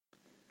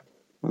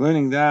We're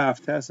learning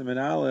Daf, Tessim, and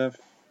Aleph.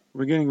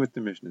 We're beginning with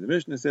the Mishnah. The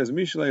Mishnah says,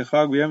 Mishlei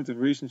Chag v'yom tov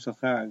rishon shel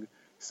Chag.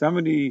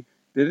 Somebody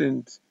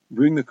didn't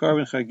bring the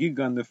carbon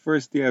Chagiga on the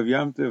first day of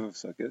Yom Tov of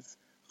Sukkot.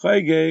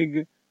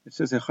 Chagig, it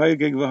says,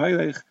 Chagig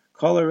v'haylech,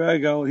 kol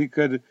regal, he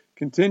could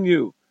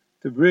continue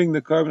to bring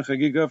the carbon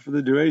Chagiga for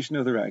the duration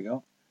of the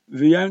regal.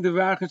 V'yom tov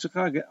achin shel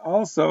Chag,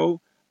 also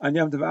on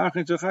Yom tov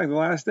achin shel Chag, the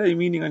last day,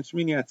 meaning on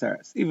Shmini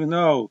Atzeres. Even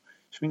though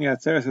Shmini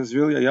Atzeres is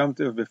really a Yom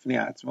Tov b'fnei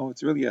atzmo,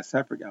 it's really a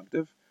separate Yom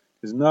Tov.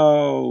 There's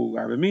no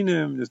Arba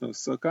Minim, there's no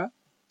Sukkah.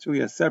 It's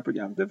really a separate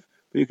Yom Tov,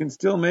 but you can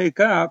still make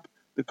up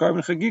the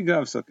carbon Chagiga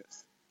of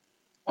Sukkot.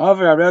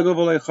 Aver HaRegel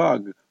V'Lei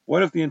Chag.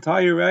 What if the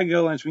entire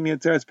regel and Shmini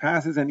Atzeres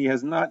passes and he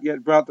has not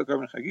yet brought the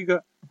carbon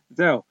Chagiga?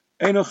 So,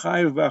 Eino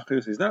Chayiv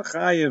B'Achirus. He's not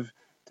Chayiv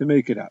to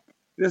make it up.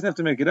 He doesn't have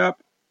to make it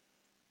up.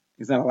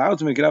 He's not allowed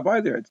to make it up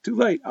either. It's too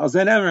late. Al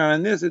Zen Emra,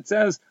 on this it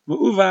says,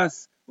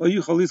 Mu'uvas, Lo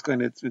Yuchal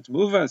Liskoin. It's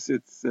Mu'uvas,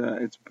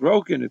 it's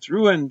broken, it's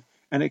ruined,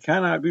 and it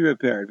cannot be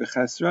repaired.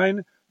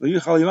 V'Chasrain,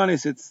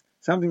 it's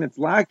something that's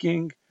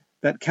lacking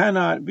that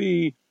cannot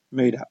be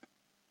made up.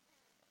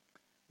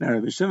 Now,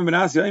 Rabbi Shimon ben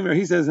Asya,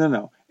 he says,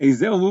 no.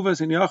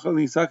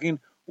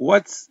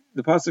 What's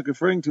the pasuk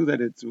referring to? That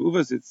it's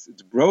uvas,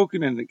 it's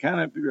broken and it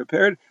cannot be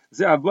repaired.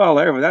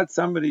 That's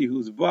somebody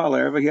who's Baal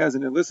Erva. He has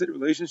an illicit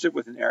relationship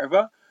with an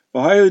Erva,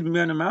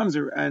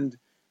 and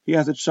he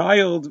has a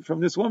child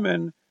from this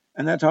woman,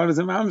 and that child is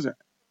a mamzer.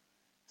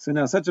 So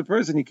now, such a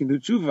person, he can do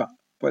tshuva.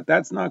 But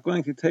that's not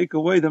going to take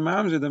away the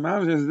mamzer. The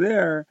mamzer is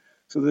there,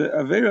 so the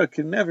avera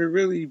can never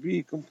really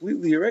be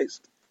completely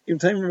erased.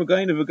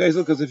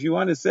 Because if you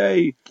want to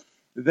say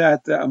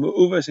that a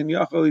mu'uvash and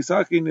yachal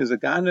isakin is a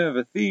ganav,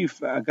 a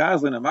thief, a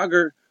gazlan, a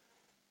mager,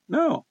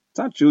 no, it's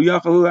not true.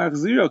 Yachal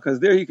achziro, because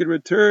there he could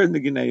return the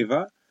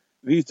geneva,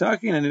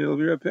 v'yisakin, and it'll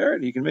be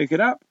repaired. He can make it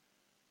up.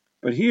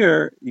 But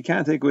here, you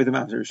can't take away the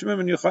mamzer. Shimon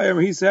ben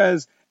Yochayim, he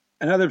says,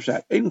 another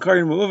pshat,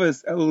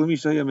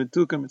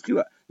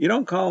 you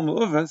don't call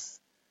mu'uvas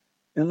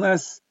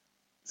unless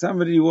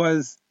somebody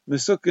was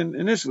mesukin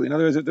initially. In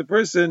other words, if the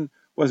person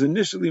was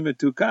initially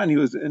metukan, he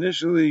was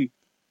initially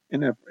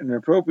in an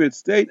appropriate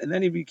state, and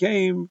then he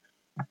became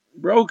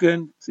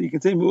broken, so you can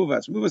say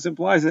mu'uvas. Mu'uvas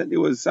implies that it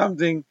was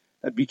something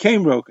that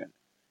became broken.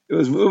 It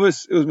was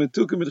mu'uvas, it was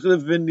metukan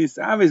mitchilif v'in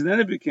nisavis, and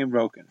then it became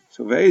broken.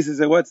 So Veis says,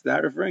 what's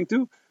that referring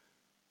to?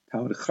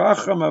 Talmud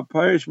Chacham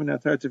aparish min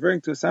atar,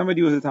 referring to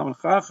somebody who was a Talmud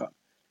Chacham,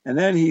 and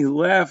then he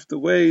left the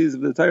ways of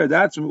the Torah.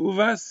 That's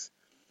mu'uvas.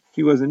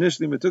 He was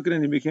initially metukan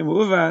and he became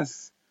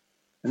uvas,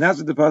 and that's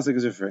what the pasuk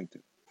is referring to.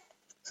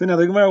 So now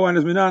the Gemara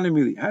wonders,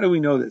 how do we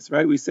know this?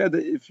 Right? We said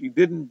that if you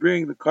didn't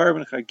bring the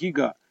carbon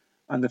chagiga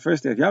on the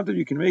first day of Yom Tov,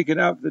 you can make it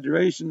up the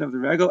duration of the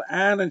regal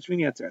and on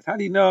Shmini Atzeres. How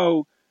do you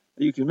know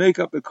that you can make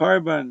up the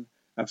carbon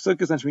of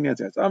Sukkot on Shmini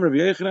Atzeres? Rabbi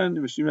Yechanan,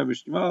 B'Shem Rabbi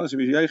Shmuel,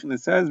 Rabbi Yechanan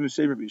says,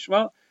 B'Shem Rabbi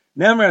Shmuel,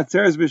 Nemar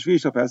Atzeres B'Shvi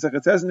Shel Pesach.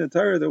 It says in the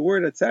Torah the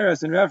word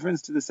Atzeres in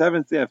reference to the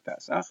seventh day of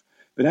Pesach.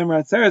 But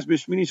Nemar Atzeres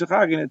B'Shmini Shel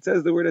Chag, and it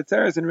says the word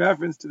Atzeres in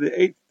reference to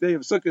the eighth day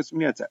of Sukkot,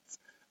 Shmini Atzeres.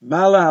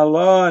 Mala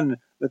halon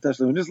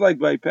l'tashlum. Just like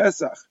by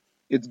Pesach,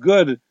 it's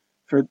good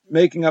for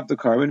making up the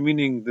carbon,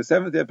 meaning the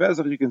seventh day of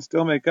Pesach, you can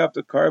still make up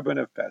the carbon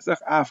of Pesach.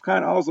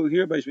 Afkan also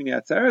here by Shmini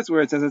Atzeres,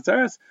 where it says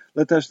Atzeres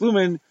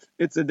l'tashlumin,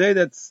 it's a day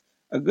that's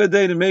a good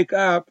day to make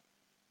up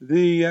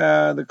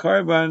the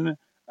carbon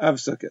of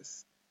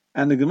Sukkot.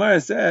 And the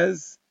Gemara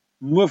says,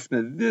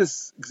 Mufna,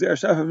 this Gzer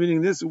Shafa,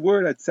 meaning this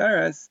word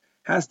Atzeres,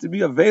 has to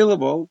be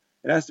available,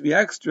 it has to be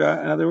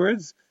extra, in other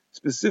words,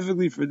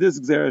 specifically for this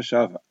Gzer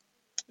Shafa.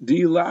 Do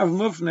you love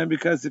Mufna?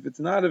 Because if it's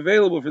not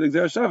available for the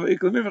Gzer Shafa, you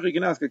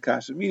can ask a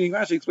kasha. Meaning,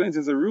 Rashi explains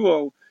there's a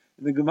rule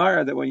in the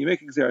Gemara that when you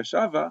make a Gzer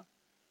Shafa,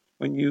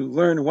 when you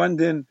learn one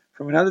din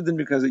from another din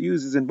because it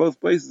uses in both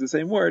places the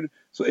same word,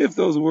 so if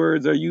those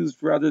words are used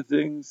for other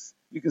things,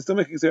 you can still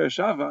make a Gzer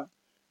Shafa,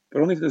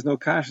 but only if there's no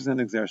kashas in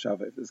the Gzer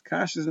Shava. If there's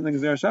kashas in the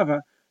Gzer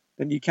Shava,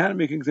 then you can't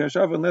make a Gzer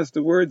Shava unless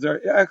the words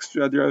are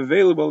extra, they're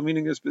available,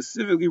 meaning they're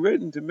specifically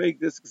written to make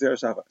this Gzer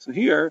Shava. So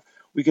here,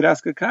 we could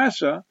ask a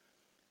kasha,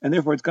 and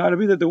therefore it's got to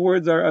be that the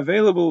words are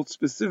available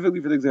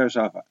specifically for the Gzer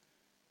Shava.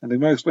 And the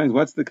Gemara explains,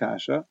 what's the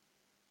kasha?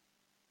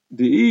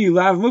 The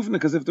lav mufna,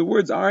 because if the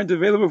words aren't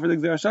available for the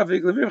Gzer Shava,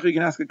 you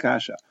can ask a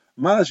kasha.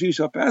 Malashi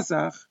shal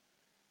Pesach,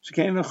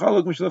 shekain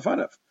chaluk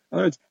mishlafanav. In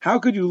other words, how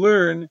could you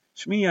learn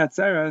Shmini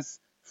Atzeres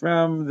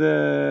from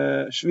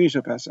the Shvi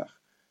Shal Pesach?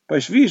 By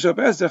Shvi Shal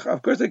Pesach,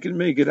 of course I can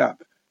make it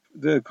up,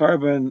 the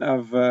carbon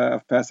of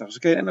Pesach.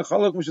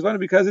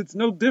 Because it's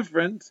no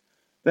different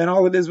than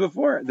all it is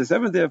before. The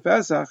seventh day of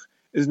Pesach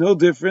is no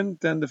different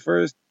than the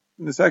first,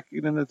 and the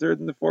second, and the third,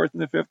 and the fourth,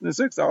 and the fifth, and the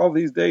sixth. All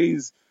these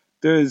days,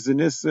 there's an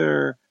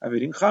Isser of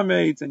eating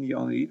chametz, and you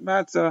only eat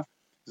matzah.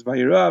 There's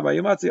Bayirah,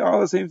 Bayimatzi, all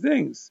the same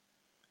things.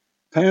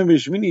 Taimim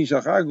B'Shmini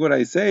Shachag, what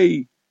I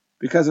say,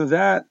 because of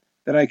that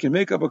I can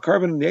make up a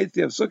carbon in the eighth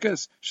day of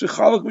Sukkot,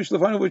 Shechaluk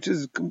Mishlafanu, which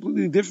is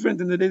completely different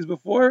than the days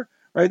before,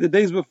 right? The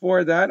days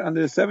before that, on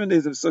the 7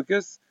 days of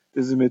Sukkot,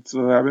 there's a mitzvah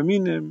of Arba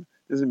Minim,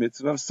 there's a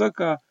mitzvah of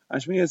Sukkah. On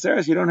Shmini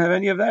Atzeres, you don't have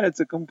any of that. It's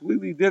a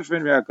completely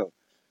different regal.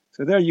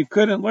 So there, you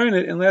couldn't learn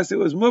it unless it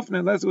was mufna,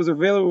 unless it was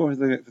available for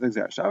the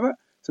Gzer Shava.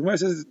 So Gemara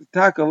says,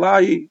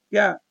 Takalai,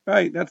 yeah,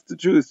 right, that's the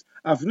truth.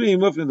 Afnui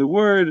mufna, the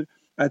word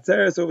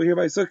Atzeres over here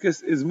by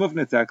Sukkot is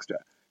mufna extra.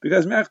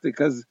 Because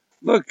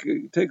look,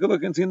 take a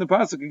look and see in the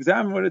pasuk,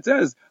 examine what it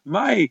says.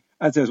 My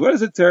Atzeres, what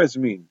does Atzeres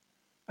mean?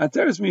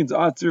 Atzeres means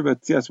Atzer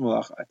Batzias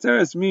Mulacha.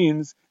 Atzeres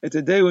means it's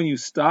a day when you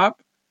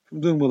stop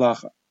from doing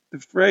Mulacha. The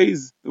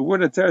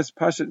word Atzeres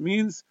Pashat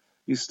means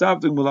you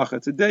stop doing Mulacha.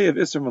 It's a day of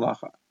Isser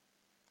Mulacha.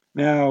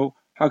 Now,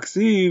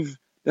 Haksiv,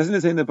 doesn't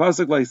it say in the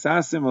pasuk,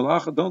 Laisasim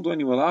Mulacha, don't do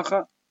any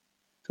Mulacha?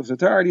 So if the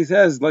Torah already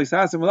says,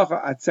 Laisasim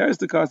Mulacha, Atzeres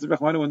the cost of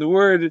Rachmanu, when the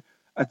word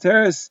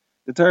Atzeres,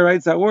 the Torah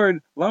writes that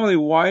word, normally,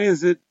 why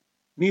does it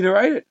need to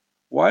write it?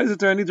 Why does the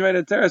Torah need to write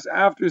Atzeres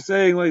after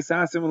saying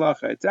Laisasim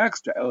Mulacha? It's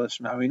extra,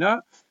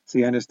 Elishmamina. So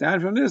you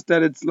understand from this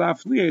that it's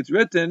lafliya, it's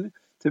written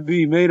to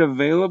be made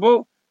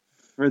available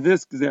for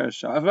this Gzer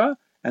Shava,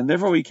 and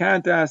therefore we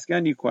can't ask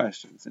any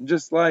questions. And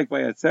just like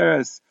by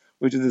Atzeres,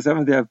 which is the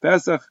seventh day of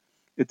Pesach,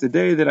 it's a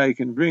day that I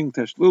can bring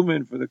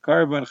Tashlumin for the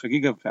Karban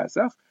Chagiga of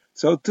Pesach.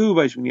 So too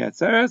by Shmini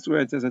Atzeres,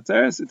 where it says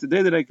Atzeres, it's a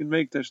day that I can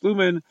make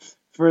Tashlumin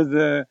for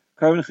the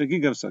Karban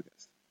Chagiga of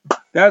Sukkot.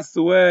 That's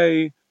the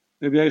way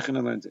Rabbi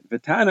Yochanan learns it.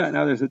 Vitana,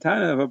 now there's a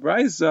Tana of a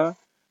Braisa,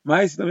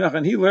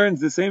 and he learns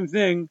the same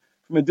thing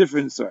from a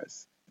different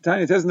source.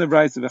 Tanya says in the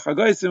Braisa,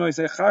 "V'chagoysim I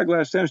say chag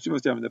laHashem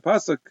shtivos yom." The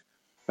pasuk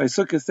by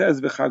Sukkot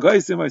says,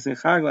 "V'chagoysim I say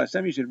chag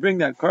laHashem." You should bring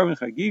that Karban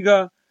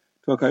Chagiga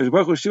to HaKadosh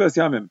Baruch Hu shivos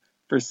yamim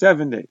for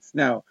 7 days.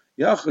 Now,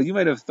 Yachal, you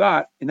might have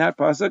thought in that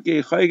pasuk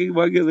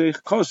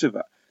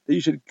that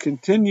you should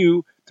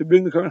continue to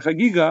bring the Karban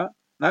Chagiga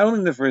not only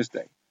on the first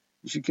day,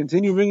 you should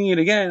continue bringing it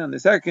again on the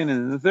second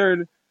and the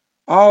third,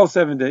 all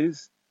 7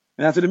 days.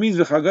 And that's what it means.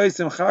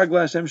 V'chagoysim chag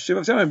laHashem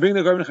shivos yamim. Bring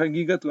the Karban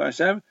Chagiga to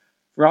Hashem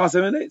for all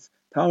 7 days.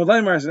 Talmud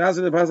Laimar, so that's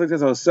what the pasuk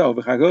says. Oso,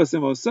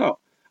 v'chagosim oso.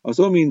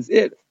 Oso means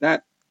it.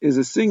 That is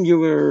a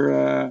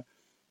singular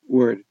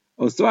word.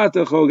 Oso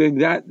ata chogeg.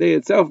 That day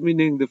itself,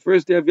 meaning the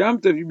first day of Yom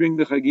Tov, you bring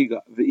the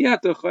chagiga.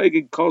 V'yata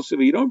chogeg kol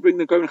sheva. You don't bring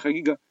the Karban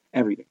Chagiga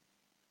every day.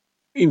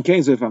 In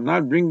case if I'm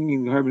not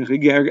bringing the Karban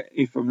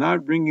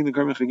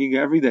Chagiga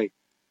every day,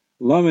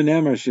 lama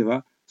nemar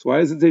shiva. So why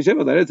does it say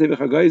shiva? Let it say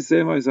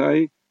v'chagosim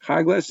osai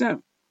chag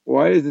laHashem.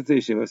 Why does it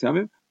say Shiva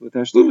Yamim? With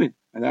Tashlumin.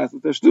 And that's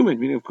with Tashlumin.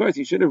 Meaning, of course,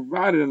 you should have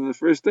brought it on the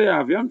first day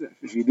of Yom Tov.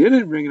 If you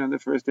didn't bring it on the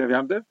first day of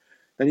Yom Tov,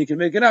 then you can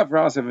make it up for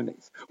all 7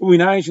 days. So then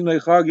the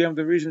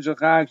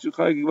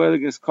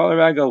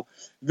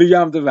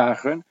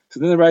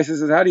Rashi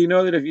says, how do you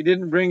know that if you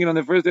didn't bring it on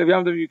the first day of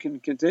Yom Tov, you can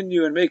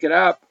continue and make it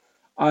up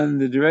on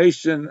the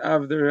duration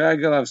of the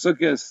Regel of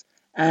Sukkot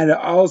and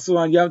also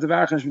on Yom Tov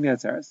Achron Shmini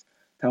Atzeres?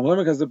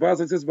 Because the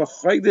pasuk says,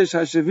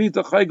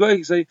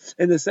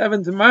 in the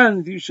 7th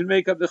month you should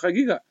make up the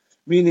Chagiga.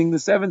 Meaning the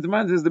 7th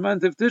month is the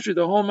month of Tishri.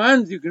 The whole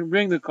month you can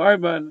bring the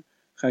Karban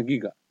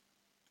Chagiga.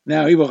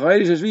 Now,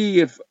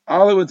 if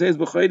all it would say is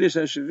B'chodesh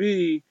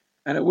HaShavi,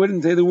 and it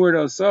wouldn't say the word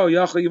Oso,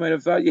 Yachal, you might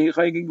have thought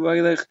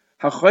that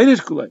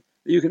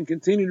you can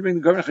continue to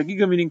bring the Karban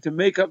Chagiga, meaning to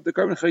make up the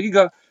Karban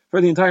Chagiga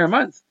for the entire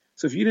month.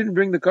 So if you didn't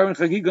bring the Karban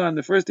Chagiga on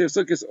the first day of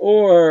Sukkot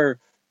or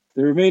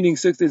the remaining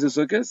 6 days of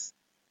Sukkot,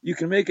 you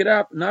can make it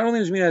up, not only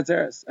in Shmini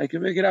Atzeres, I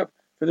can make it up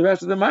for the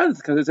rest of the month,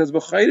 because it says,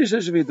 B'chodesh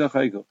HaShavi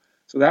T'chaygu.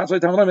 So that's why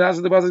Talmud that's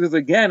what the pasuk says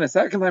again, a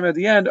second time at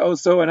the end,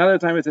 Oso, another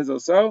time it says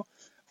Oso.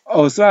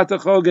 Oso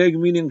atachogeg,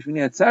 meaning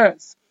Shmini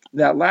Atzeres.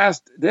 That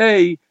last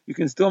day, you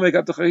can still make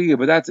up the Chagiga,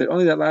 but that's it.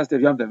 Only that last day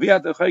of Yom Tov.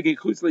 V'yat Chagig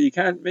chutzla, you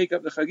can't make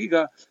up the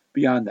Chagiga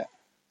beyond that.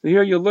 So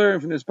here you learn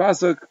from this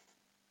pasuk,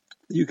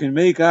 you can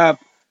make up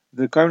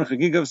the Karban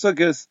Chagiga of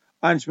Sukkot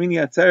on Shmini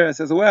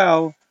Atzeres as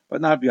well, but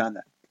not beyond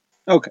that.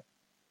 Okay.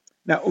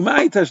 Now,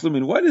 Umay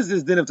Tashlumin, what is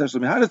this din of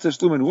Tashlumin? How does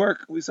Tashlumin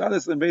work? We saw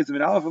this in Beis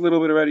Min Aleph a little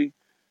bit already.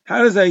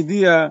 How does the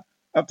idea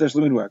of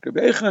Tashlumin work?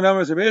 Rabbi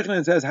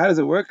Yochanan says, how does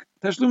it work?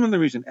 Tashlumin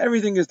l'rishon.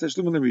 Everything is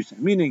Tashlumin l'rishon.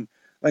 Meaning,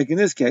 like in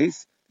this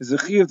case, there's a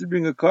chiyuv to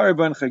bring a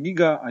Karban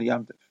Chagiga on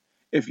Yom Tov.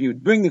 If you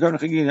bring the Karban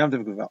Chagiga on Yom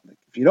Tov,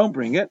 if you don't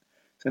bring it,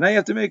 so now you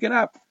have to make it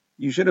up.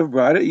 You should have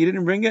brought it, you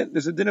didn't bring it,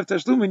 there's a din of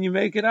Tashlumin, you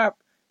make it up.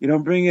 You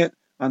don't bring it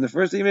on the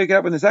first day, you make it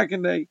up on the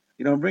second day.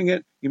 You don't bring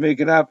it, you make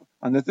it up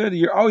on the third day.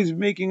 You're always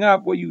making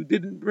up what you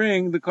didn't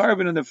bring the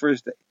Karban on the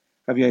first day.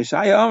 Rabbi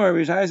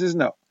Yeshaya says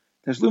no.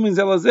 Tashlumin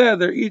zelazeh,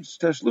 they're each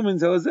Tashlumin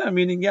zelazeh,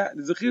 meaning, yeah,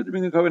 there's a chiyuv to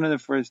bring the Karban on the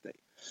first day.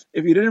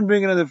 If you didn't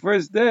bring it on the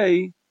first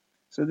day,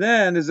 so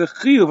then there's a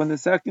chiyuv on the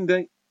second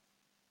day.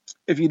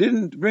 If you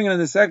didn't bring it on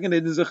the second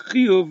day, there's a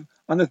chiyuv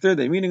on the third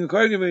day. Meaning,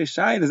 according to Rabbi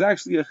Yeshaya, there's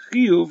actually a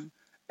chiyuv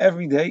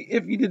every day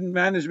if you didn't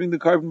manage to bring the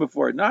Karban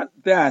before. Not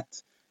that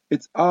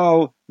it's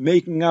all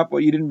making up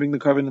what you didn't bring the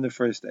Karban on the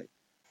first day.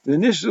 But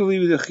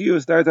initially, the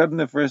chiyuv starts out on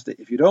the first day.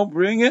 If you don't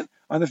bring it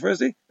on the first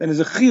day, then there's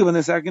a chiyuv on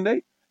the second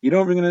day. You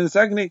don't bring it on the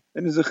second day,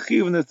 then there's a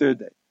chiyuv on the third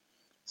day.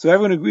 So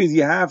everyone agrees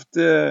you have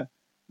to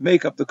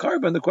make up the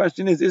Karban. The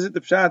question is it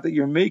the pshat that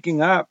you're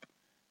making up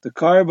the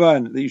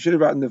Karban that you should have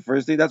brought on the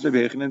first day? That's what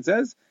Rabbi Yochanan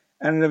says.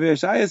 And Rabbi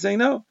Yeshaya is saying,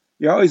 no,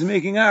 you're always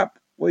making up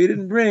what you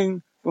didn't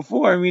bring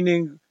before,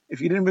 meaning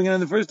if you didn't bring it on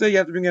the first day, you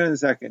have to bring it on the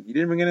second. You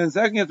didn't bring it on the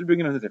second, you have to bring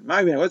it on the third.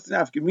 My man, what's the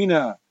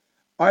nafkamina?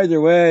 Either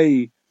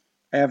way,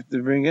 I have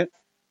to bring it.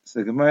 So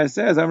the Gemara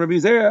says, "I'm Rabbi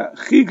Zera.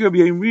 Chiger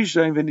b'yom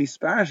rishon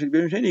v'nispashik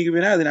b'yom sheni giving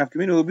the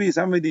nafkamina will be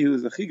somebody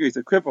who's a chiger, he's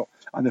a cripple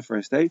on the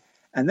first day,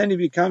 and then he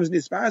becomes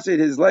nispashik.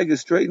 His leg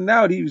is straightened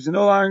out. He's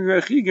no longer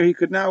a chiger. He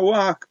could now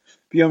walk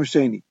b'yom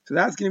sheni. So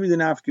that's going to be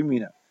the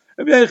nafkamina.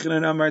 Rabbi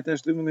Yechanan Amar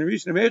Tashlumin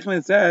Rishon. Rabbi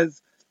Yechanan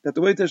says that the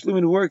way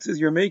Tashlumin works is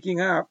you're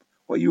making up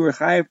what you were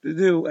chayiv to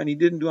do and he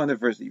didn't do on the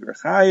first day. You were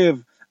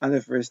chayiv on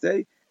the first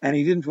day and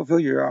he didn't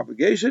fulfill your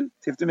obligation,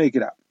 so you have to make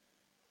it up.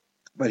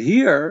 But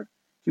here,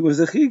 he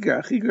was a chiger.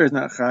 A chiger is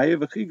not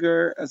chayiv. A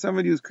chiger, as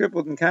somebody who's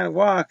crippled and can't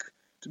walk,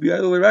 to be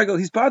idle or regal,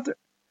 he's pater.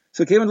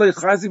 So came like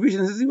chazi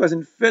b'shen, since he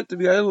wasn't fit to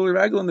be idle or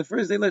regal on the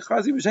first day, like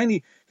chazi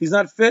b'sheni, he's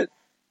not fit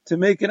to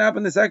make it up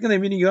on the second day.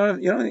 Meaning you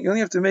only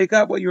have to make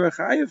up what you were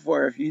chayiv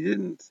for. If you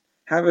didn't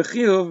have a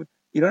chiyuv,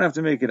 you don't have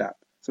to make it up.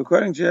 So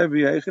according to Rabbi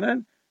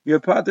Yechanan,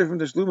 you're pater from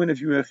tashlumin if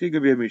you were a chiger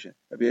b'yom rishon.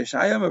 Rabbi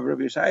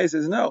Yeshaya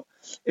says no.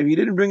 If you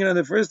didn't bring it on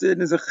the first day, then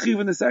there's a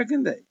chiyuv on the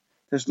second day.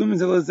 Tashlumin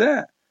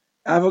zelazeh.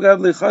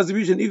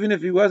 Even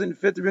if he wasn't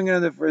fit to bring it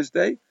on the first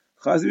day,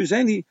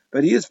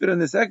 but he is fit on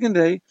the second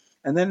day,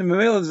 and then the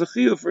Mamela is a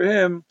chiyuv for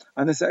him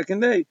on the second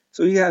day.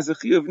 So he has a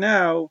chiyuv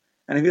now,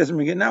 and if he doesn't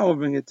bring it now, we'll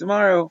bring it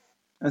tomorrow,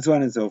 and so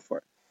on and so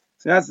forth.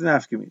 So that's the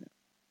nafkamina.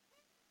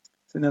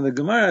 So now the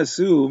Gemara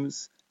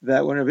assumes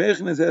that when Rabbi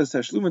Yechanan says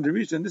Tashlumin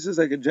Derishon, this is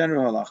like a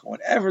general halacha.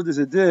 Whenever there's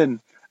a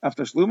din of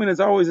Tashlumin, it's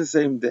always the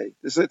same day,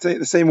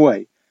 the same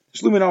way.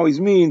 Tashlumin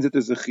always means that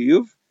there's a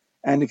chiyuv,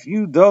 and if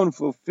you don't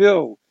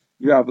fulfill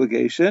your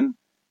obligation,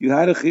 you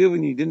had a chiyuv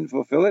and you didn't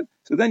fulfill it,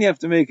 so then you have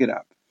to make it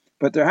up.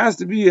 But there has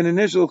to be an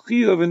initial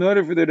chiyuv in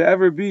order for there to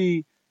ever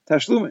be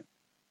tashlumin.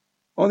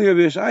 Only Rabbi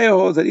Yeshaya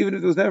holds that even if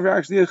there was never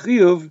actually a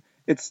chiyuv,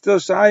 it's still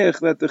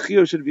shayach that the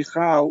chiyuv should be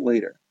chal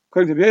later.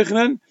 According to Rabbi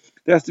Yechanan,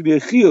 there has to be a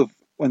chiyuv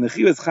when the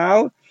chiyuv is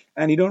chal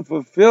and you don't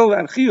fulfill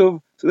that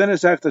chiyuv, so then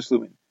it's shayach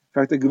tashlumin. In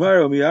fact, the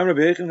Gemara, did Rabbi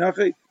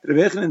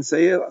Yechanan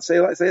say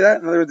that?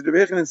 In other words, did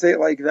Rabbi Yechanan say it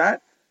like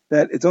that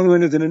it's only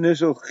when there's an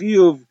initial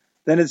chiyuv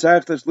then it's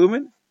shayach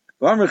tashlumin.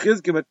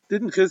 But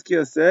didn't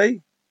Chizkiah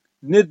say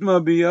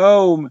nidma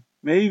biyom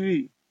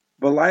maybe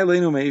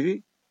b'layleinu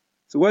maybe?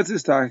 So what's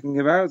this talking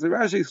about? So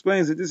Rashi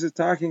explains that this is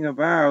talking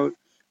about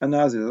a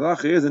nazir. The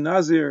halacha is a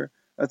nazir.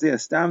 Let's say a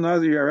stam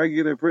nazir, a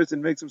regular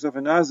person makes himself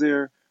a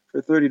nazir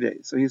for 30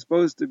 days. So he's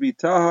supposed to be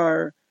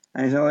tahar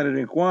and he's not allowed to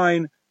drink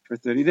wine for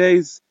 30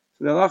 days.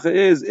 So the halacha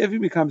is if he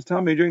becomes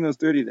tummy during those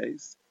 30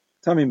 days,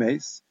 tummy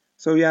mace.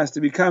 So he has to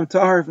become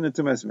tahar from the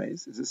tumas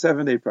mace. It's a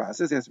 7-day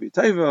process. He has to be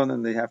taivel, and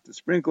then they have to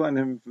sprinkle on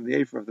him from the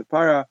ephah of the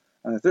para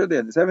on the 3rd day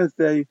and the 7th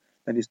day.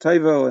 Then he's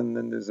taivel, and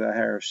then there's a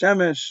hair of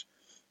shemesh,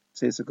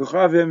 says a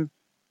kuchavim,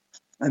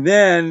 and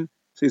then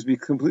so he's be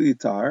completely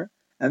tahar.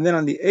 And then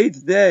on the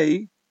 8th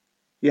day,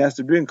 he has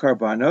to bring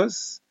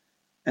karbanos,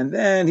 and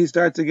then he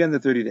starts again the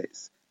 30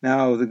 days.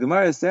 Now the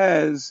Gemara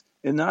says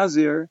in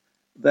Nazir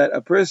that a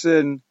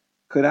person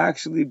could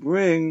actually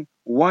bring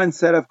one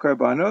set of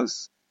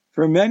karbanos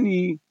for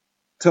many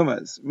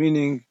tumas,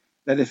 meaning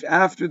that if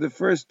after the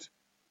first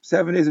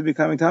 7 days of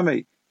becoming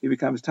tummy, he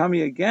becomes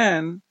tummy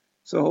again,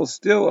 so he'll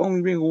still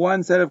only bring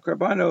one set of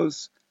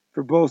karbanos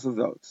for both of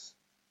those.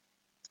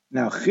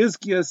 Now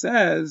Chizkiah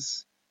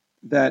says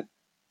that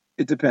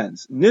it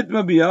depends.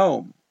 Nitma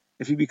biyom,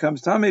 if he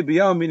becomes tummy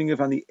biyom, meaning if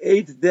on the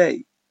 8th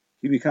day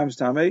he becomes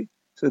tummy,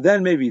 so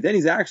then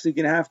he's actually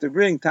going to have to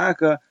bring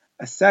taka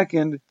a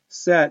second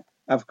set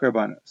of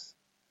karbanos.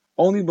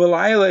 Only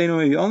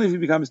b'layla, only if he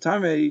becomes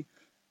tummy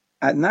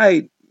at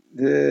night,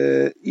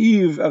 the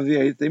eve of the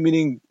 8th day,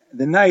 meaning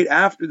the night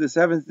after the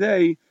 7th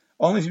day,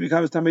 only if he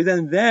becomes tummy,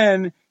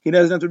 then he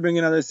doesn't have to bring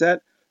another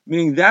set,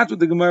 meaning that's what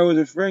the Gemara was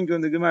referring to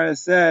when the Gemara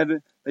said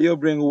that you'll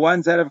bring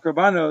one set of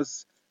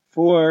karbanos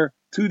for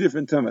 2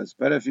 different tumas.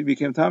 But if he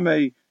became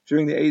tummy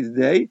during the 8th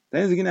day,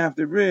 then he's going to have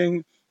to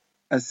bring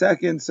a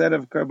second set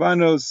of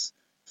karbanos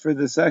for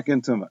the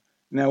second tumah.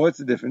 Now what's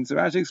the difference? So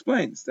Rashi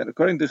explains that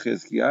according to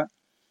Chizkiah,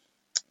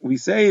 we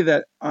say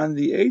that on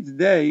the 8th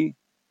day,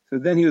 so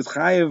then he was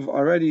chayiv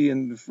already,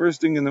 and the first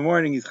thing in the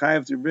morning, he's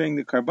chayiv to bring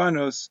the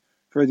karbanos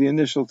for the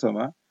initial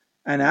tumah.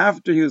 And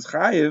after he was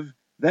chayiv,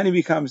 then he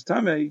becomes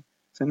tamei.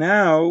 So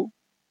now,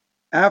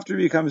 after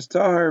he becomes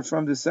tahar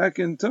from the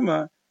second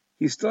tumah,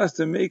 he still has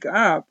to make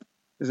up,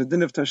 there's a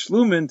din of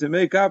tashlumin to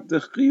make up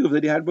the chiyuv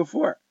that he had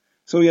before.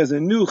 So he has a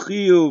new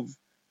chiyuv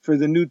for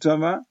the new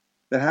tumah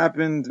that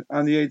happened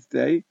on the 8th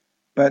day.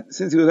 But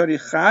since he was already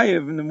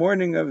chayiv in the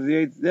morning of the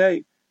 8th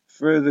day,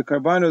 for the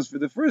karbanos for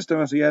the first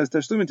time, so he has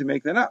tashlumin to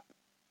make that up.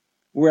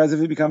 Whereas if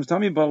he becomes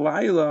tummy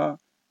balayla,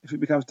 if he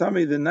becomes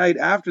tummy the night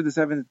after the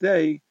 7th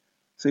day,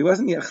 so he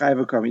wasn't yet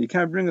chayiv a carbon. You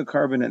can't bring a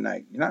carbon at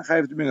night. You're not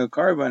chayiv to bring a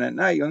carbon at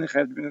night. You only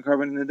chayiv to bring a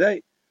carbon in the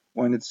day.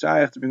 When it's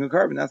shayach to bring a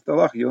carbon, that's the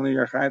halacha. You only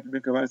are chayiv to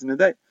bring karbanos in the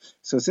day.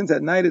 So since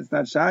at night it's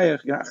not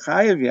shayach, you're not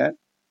chayiv yet.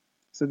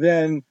 So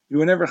then you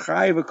were never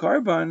chayiv a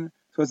carbon,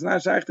 so it's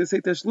not shayach to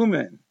say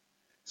tashlumin.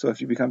 So if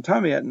you become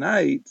tummy at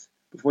night,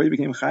 before you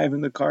became chayiv in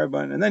the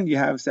carbon, and then you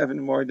have 7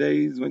 more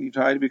days when you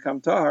try to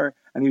become tahar,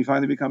 and you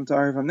finally become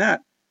tahar from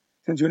that.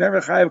 Since you were never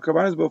chayiv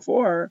karbanos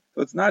before,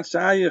 so it's not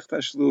shayich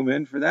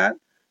tashlumin for that.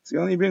 So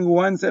you only bring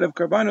one set of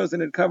karbanos,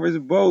 and it covers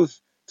both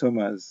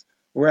tumas.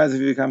 Whereas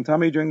if you become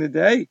tummy during the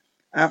day,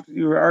 after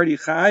you were already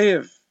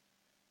chayiv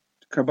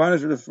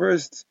karbanos for the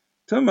first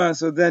tumah,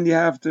 so then you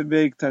have to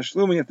make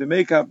tashlum, you have to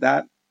make up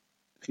that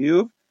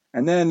chiyuv,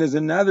 and then there's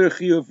another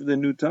chiyuv for the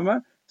new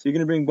tumah, so you're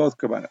going to bring both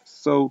karbanos.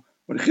 So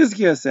what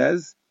Chagiga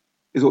says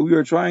is what we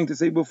were trying to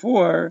say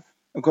before,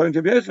 according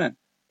to Rabbi Yochanan.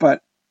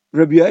 But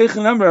Rabbi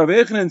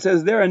Yochanan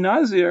says there a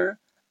nazir,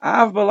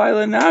 av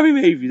balayla nami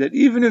maybe, that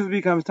even if it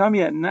becomes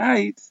tummy at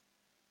night,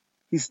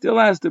 he still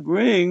has to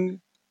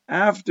bring,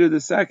 after the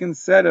second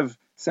set of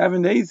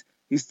 7 days,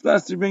 he still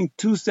has to bring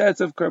 2 sets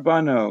of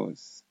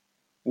karbanos.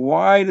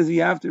 Why does he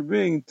have to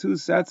bring 2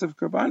 sets of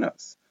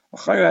karbanos?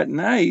 At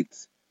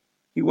night,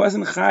 he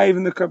wasn't chayiv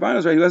in the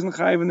karbanos, right? He wasn't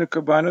chayiv in the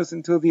karbanos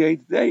until the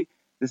 8th day.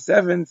 The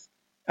 7th,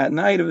 at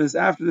night of this,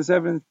 after the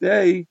 7th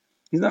day,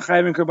 he's not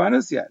chayiv in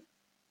karbanos yet.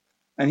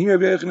 And here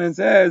Rabbi Yochanan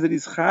says that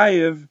he's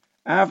chayiv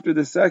after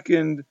the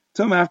second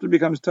tumah, after it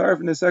becomes tarf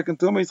in the second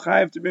tumah, he's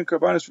chayiv to bring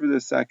karbanos for the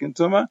second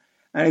tumah,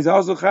 and he's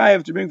also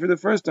chayiv to bring for the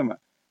first tumah.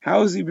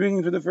 How is he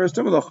bringing for the first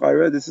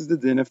tumah? This is the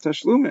din of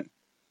tashlumin.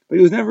 But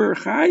he was never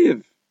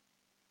chayiv.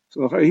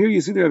 So here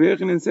you see the Rabbi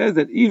Yochanan says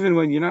that even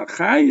when you're not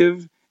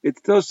chayiv, it's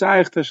still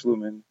shaykh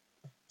tashlumin.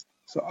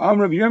 So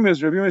Rabbi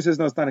Yirmiyah says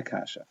no, it's not a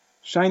kasha.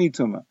 Shiny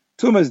tumah.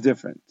 Tumah is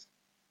different.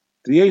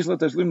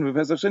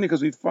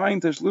 Because we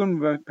find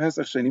tashlum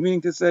Pesach Sheni,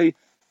 meaning to say,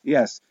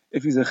 yes,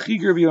 if he's a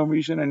chigar b'yom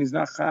rishon and he's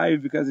not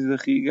chayiv because he's a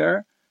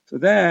chigar, so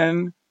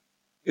then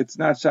it's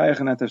not shaykh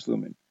and not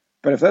tashlumin.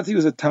 But if let's say he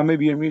was a tamei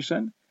b'yom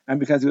rishon, and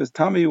because he was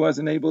tamei, he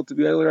wasn't able to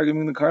be able to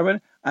arguing the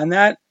carbon, and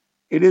that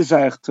it is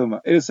shaykh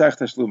tumah, it is shaykh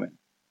tashlumin.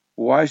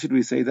 Why should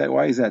we say that?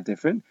 Why is that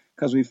different?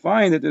 Because we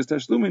find that there's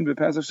tashlumin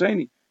b'Pesach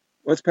Sheni.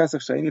 What's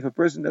Pesach Sheni? If a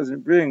person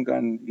doesn't bring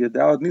on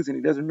Yadalad Nisan,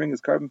 he doesn't bring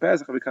his carbon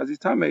Pesach because he's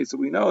tamei. So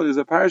we know there's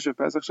a parish of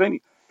Pesach Sheni.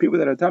 People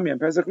that are tamei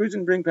and Pesach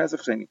Rishon bring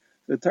Pesach Sheni.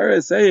 The Torah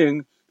is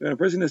saying that when a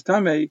person is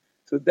tamei,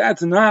 so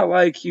that's not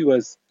like he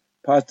was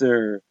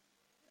pater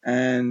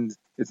and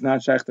it's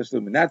not shaykh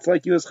tashlumin. That's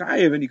like he was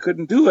chayiv and he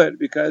couldn't do it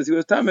because he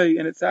was tamei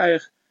and it's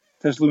shaykh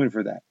tashlumin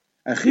for that.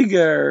 A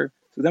chiger,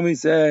 so then we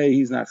say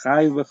he's not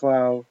chayiv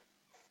b'chlal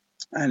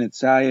and it's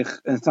shaykh,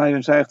 and it's not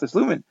even shaykh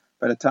tashlumin.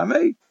 But a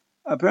tamei,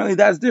 apparently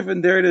that's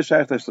different. There it is,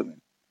 shaykh tashlumin.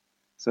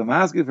 So I'm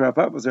asking for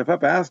Rapapa, so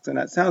Rapapa asks, and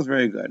that sounds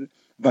very good.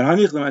 But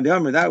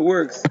that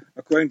works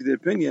according to the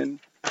opinion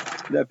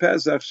that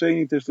Pesach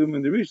Sheni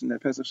tashlumin the Rishon,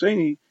 that Pesach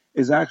Sheni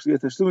is actually a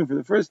tashlumin for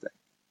the first day.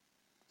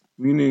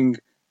 Meaning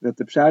that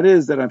the pshat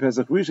is that on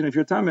Pesach Rishon, if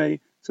you're tamei,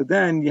 so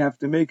then you have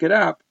to make it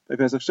up by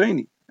Pesach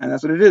Sheni. And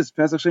that's what it is.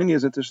 Pesach Sheni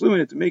is a tashlumin.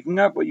 It's making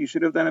up what you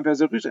should have done on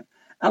Pesach Rishon.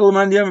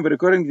 But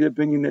according to the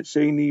opinion that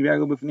Sheni,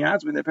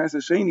 that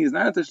Pesach Sheni is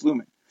not a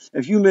tashlumin.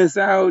 If you miss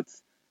out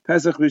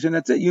Pesach Rishon,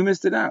 that's it. You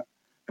missed it out.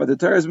 But the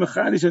Torah is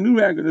mechadish, a new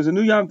record. There's a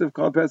new Yom Tov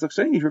called Pesach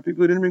Sheni. For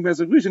people who didn't bring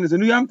Pesach Rishon, it's a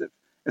new Yom Tov.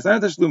 It's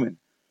not a tashlumin.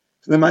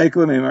 So then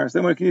Ma'ikla Meimar. So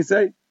then what can you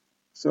say?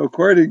 So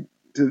according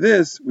to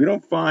this, we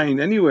don't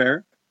find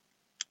anywhere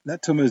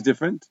that tumah is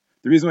different.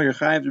 The reason why you're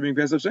chayiv to bring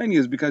Pesach Sheni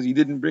is because you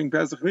didn't bring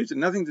Pesach Rishon.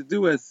 Nothing to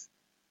do with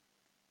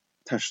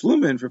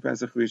tashlumin for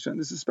Pesach Rishon.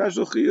 This is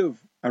special chiyuv.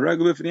 A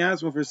regular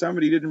b'fnei for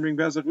somebody who didn't bring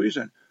Pesach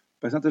Rishon,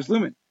 but it's not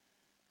tashlumin.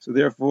 So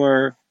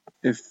therefore,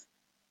 if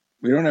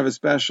we don't have a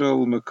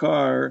special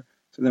makar,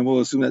 so then we'll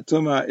assume that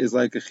tumah is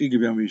like a chigar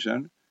b'yom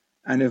rishon.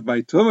 And if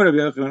by tumah Rabbi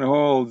Yochanan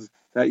holds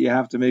that you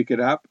have to make it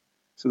up,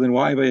 so then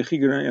why by a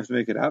chigar you have to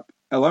make it up?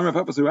 Elam Rav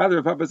Papa, so rather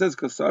Rav Papa says,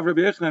 because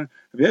Rabbi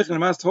Yochanan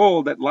must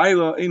hold that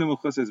Laila ain't a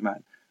mechusas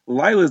man.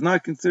 Laila is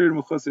not considered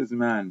mechusas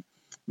man.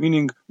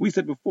 Meaning, we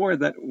said before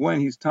that when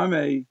he's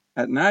tamei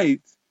at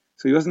night,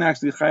 so he wasn't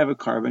actually chayav a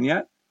carbon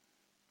yet.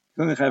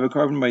 He's only chayav a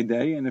carbon by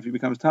day, and if he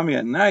becomes tamei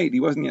at night, he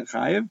wasn't yet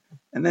chayav,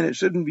 and then it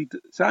shouldn't be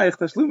shaykh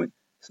tashlumin.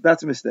 So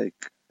that's a mistake.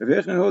 Rabbi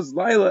Yochanan holds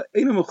Laila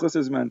ain't a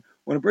mechusas man.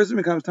 When a person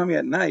becomes tamei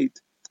at night,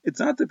 it's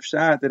not the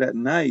pshat that at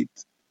night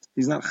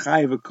he's not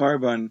chayav a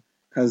carbon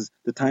because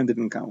the time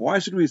didn't come. Why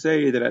should we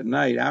say that at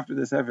night, after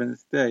the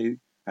 7th day,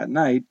 at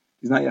night,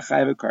 he's not yet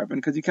chayav a carbon?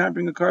 Because he can't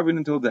bring a carbon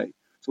until day.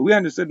 So we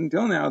understood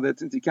until now that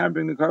since he can't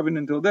bring the carbon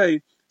until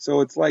day,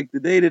 so it's like the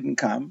day didn't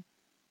come.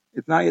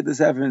 It's not yet the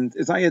 7th,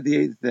 it's not yet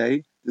the 8th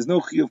day. There's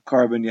no chi of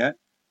carbon yet.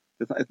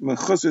 The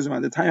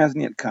time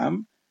hasn't yet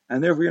come,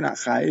 and therefore you're not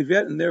chayiv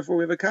yet, and therefore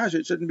we have a kasha.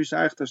 It shouldn't be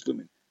shaykh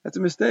tashlumin. That's a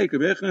mistake.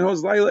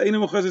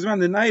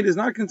 The night is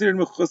not considered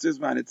mechusas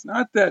man. It's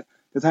not that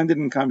the time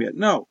didn't come yet.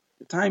 No,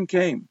 the time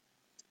came.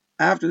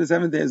 After the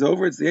 7th day is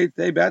over, it's the 8th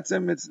day,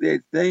 Batsim, it's the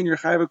 8th day, and you're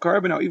chayav a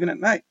carbon now, even at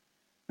night.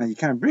 Now, you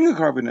can't bring a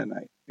carbon at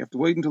night. You have to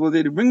wait until the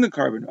day to bring the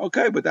carbon.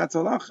 Okay, but that's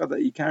halacha,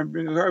 that you can't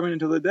bring a carbon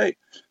until the day.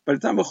 But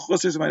it's not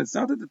mechusas man. It's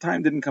not that the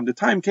time didn't come. The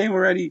time came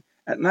already.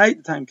 At night,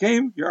 the time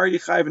came, you're already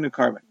chayav in a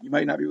carbon. You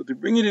might not be able to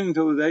bring it in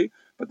until the day,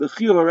 but the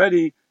chiyuv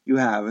already you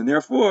have. And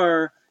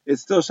therefore,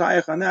 it's still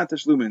shaykh on that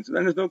tashlumin. So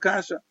then there's no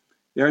kasha.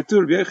 The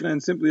Artur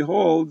Yochanan simply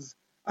holds,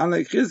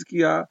 unlike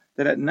Chagiga,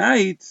 that at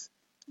night,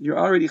 you're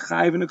already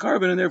chayiv in a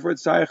carbon, and therefore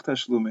it's shaykh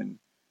tashlumin.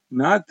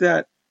 Not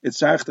that it's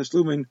shaykh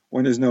tashlumin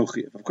when there's no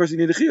chiyuv. Of course, you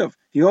need a chiyuv.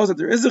 He holds that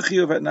there is a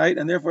chiyuv at night,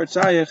 and therefore it's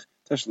shaykh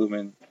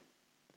tashlumin.